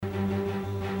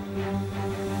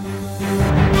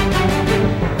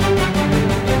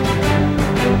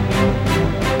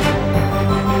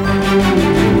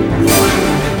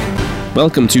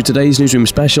Welcome to today's Newsroom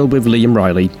Special with Liam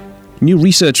Riley. New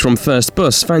research from First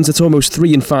Bus finds that almost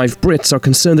 3 in 5 Brits are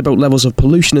concerned about levels of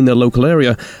pollution in their local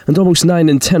area, and almost 9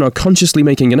 in 10 are consciously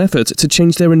making an effort to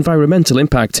change their environmental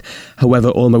impact. However,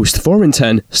 almost 4 in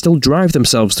 10 still drive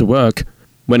themselves to work.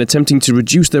 When attempting to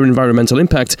reduce their environmental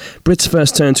impact, Brits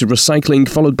first turn to recycling,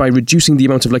 followed by reducing the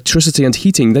amount of electricity and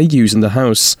heating they use in the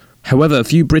house. However,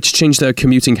 few Brits change their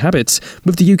commuting habits,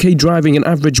 with the UK driving an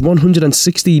average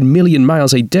 116 million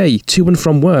miles a day to and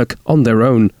from work on their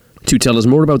own. To tell us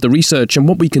more about the research and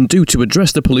what we can do to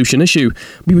address the pollution issue,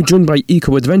 we were joined by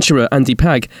eco-adventurer Andy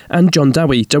Pagg and John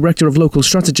Dowie, Director of Local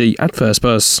Strategy at First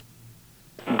Bus.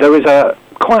 There is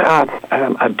quite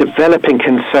a developing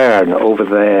concern over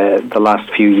the last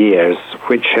few years,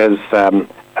 which has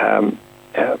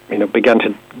begun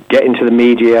to get into the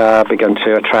media, begun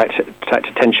to attract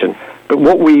attention. But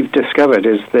what we've discovered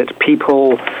is that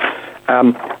people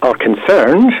are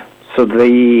concerned. So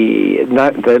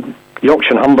the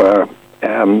Yorkshire and Humber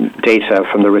data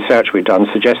from the research we've done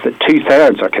suggests that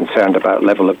 2/3 are concerned about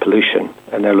level of pollution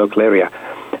in their local area.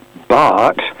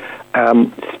 But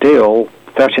still,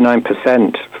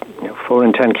 39%, 4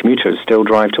 in 10 commuters still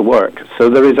drive to work. So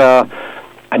there is a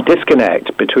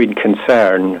disconnect between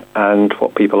concern and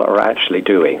what people are actually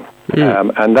doing.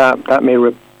 And that may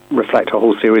reflect a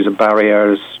whole series of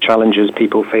barriers, challenges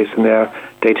people face in their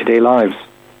day-to-day lives.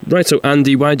 Right, so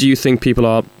Andy, why do you think people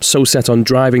are so set on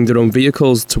driving their own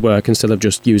vehicles to work instead of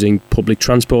just using public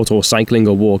transport or cycling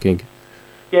or walking?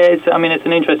 Yeah, it's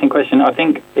an interesting question. I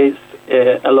think it's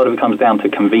a lot of it comes down to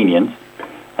convenience.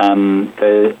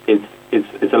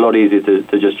 It's a lot easier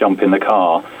to just jump in the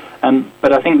car.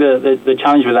 But I think the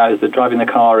challenge with that is that driving the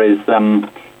car is kind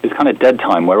of dead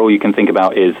time, where all you can think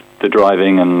about is the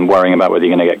driving and worrying about whether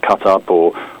you're going to get cut up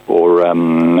or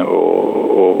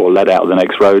led out of the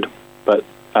next road. But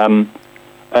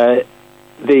the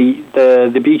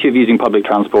beauty of using public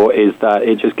transport is that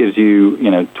it just gives you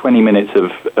 20 minutes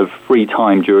of free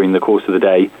time during the course of the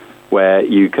day, where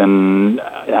you can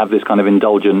have this kind of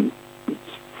indulgent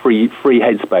free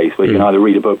headspace where you can either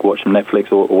read a book, watch some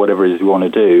Netflix, or whatever it is you want to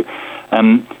do.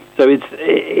 So it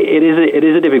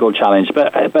is a difficult challenge.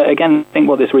 But again, I think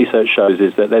what this research shows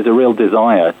is that there's a real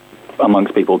desire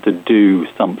amongst people to do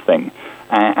something.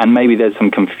 And maybe there's some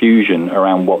confusion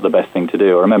around what the best thing to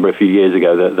do. I remember a few years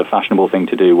ago the fashionable thing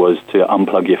to do was to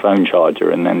unplug your phone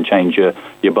charger and then change your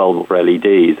bulb for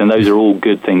LEDs. And those are all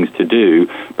good things to do,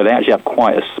 but they actually have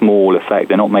quite a small effect.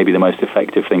 They're not maybe the most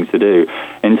effective things to do.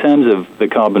 In terms of the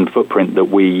carbon footprint that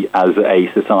we as a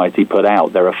society put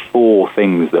out, there are 4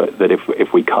 things that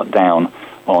if we cut down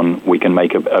on, we can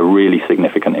make a really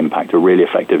significant impact, a really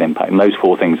effective impact. And those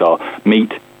 4 things are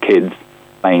meat, kids,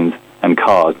 planes, and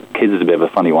cars. Kids is a bit of a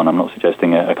funny one. I'm not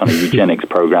suggesting a kind of eugenics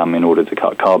program in order to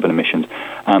cut carbon emissions.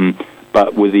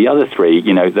 But with the other 3,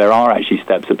 there are actually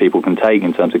steps that people can take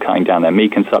in terms of cutting down their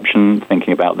meat consumption,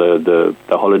 thinking about the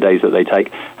holidays that they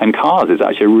take. And cars is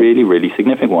actually a really, really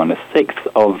significant one. 1/6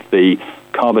 of the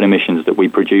carbon emissions that we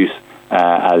produce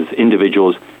as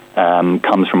individuals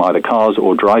comes from either cars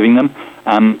or driving them.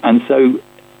 And so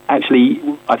actually,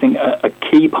 I think a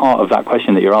key part of that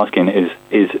question that you're asking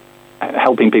is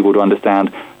helping people to understand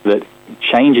that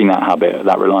changing that habit,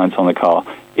 that reliance on the car,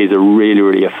 is a really,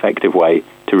 really effective way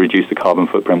to reduce the carbon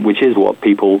footprint, which is what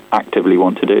people actively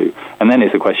want to do. And then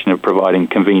it's a question of providing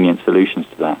convenient solutions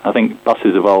to that. I think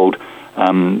buses of old,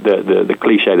 the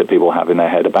cliche that people have in their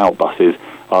head about buses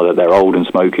are that they're old and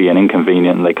smoky and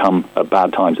inconvenient and they come at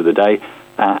bad times of the day.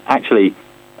 Actually,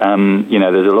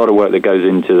 there's a lot of work that goes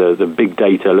into the big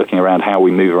data looking around how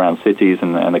we move around cities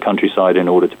and the countryside in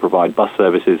order to provide bus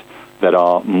services that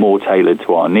are more tailored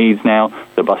to our needs now.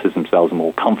 The buses themselves are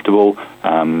more comfortable.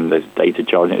 There's data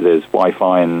charging, there's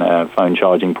Wi-Fi and phone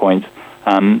charging points.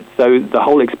 So the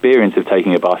whole experience of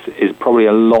taking a bus is probably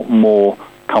a lot more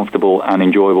comfortable and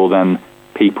enjoyable than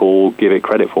people give it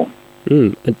credit for.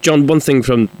 John, one thing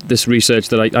from this research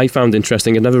that I found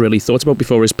interesting and never really thought about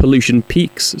before is pollution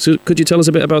peaks. So could you tell us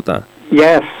a bit about that?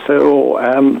 Yes, so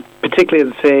particularly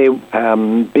at, say,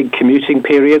 big commuting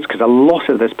periods, because a lot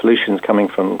of this pollution is coming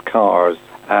from cars.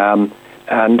 And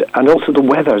also the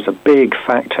weather is a big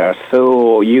factor.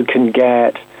 So you can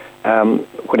get, when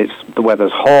the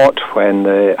weather's hot, when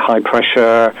the high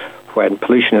pressure, when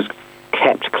pollution is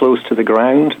kept close to the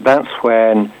ground, that's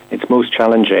when it's most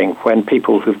challenging, when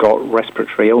people who've got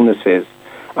respiratory illnesses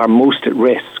are most at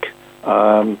risk.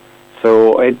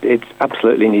 So it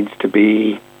absolutely needs to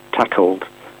be tackled.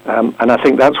 And I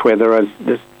think that's where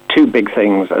there's 2 big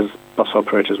things as bus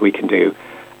operators we can do.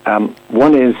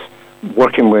 One is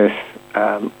working with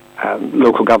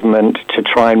local government to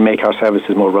try and make our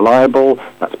services more reliable.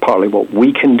 That's partly what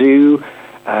we can do,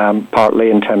 partly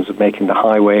in terms of making the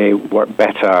highway work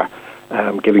better,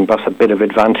 giving bus a bit of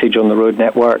advantage on the road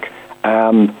network.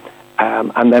 And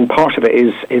then part of it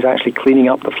is actually cleaning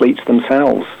up the fleets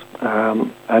themselves.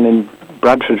 And in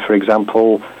Bradford, for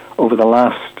example, over the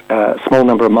last small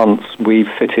number of months, we've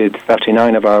fitted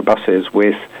 39 of our buses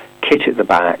with kit at the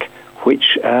back,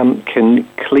 which can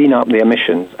clean up the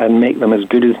emissions and make them as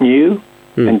good as new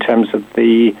in terms of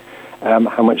the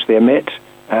how much they emit.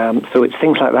 So it's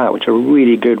things like that which are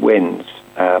really good wins.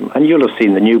 And you'll have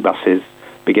seen the new buses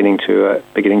beginning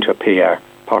to appear,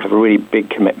 part of a really big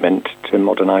commitment to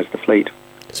modernise the fleet.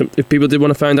 So if people did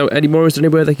want to find out any more, is there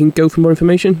anywhere they can go for more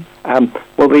information?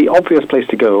 Well, the obvious place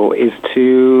to go is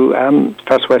to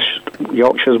First West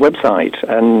Yorkshire's website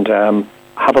and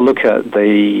have a look at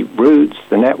the routes,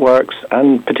 the networks,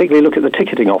 and particularly look at the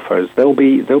ticketing offers. There'll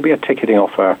be a ticketing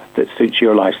offer that suits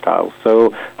your lifestyle.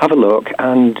 So have a look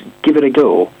and give it a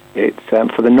go. It's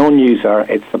for the non-user,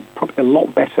 it's probably a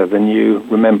lot better than you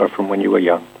remember from when you were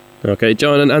young. Okay,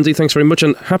 John and Andy, thanks very much,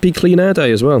 and happy Clean Air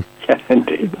Day as well. Yeah,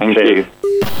 indeed. Thank you.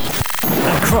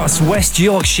 Across West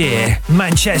Yorkshire,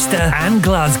 Manchester and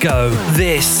Glasgow,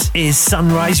 this is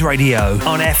Sunrise Radio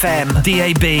on FM,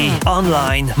 DAB,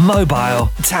 online, mobile,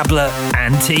 tablet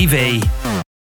and TV.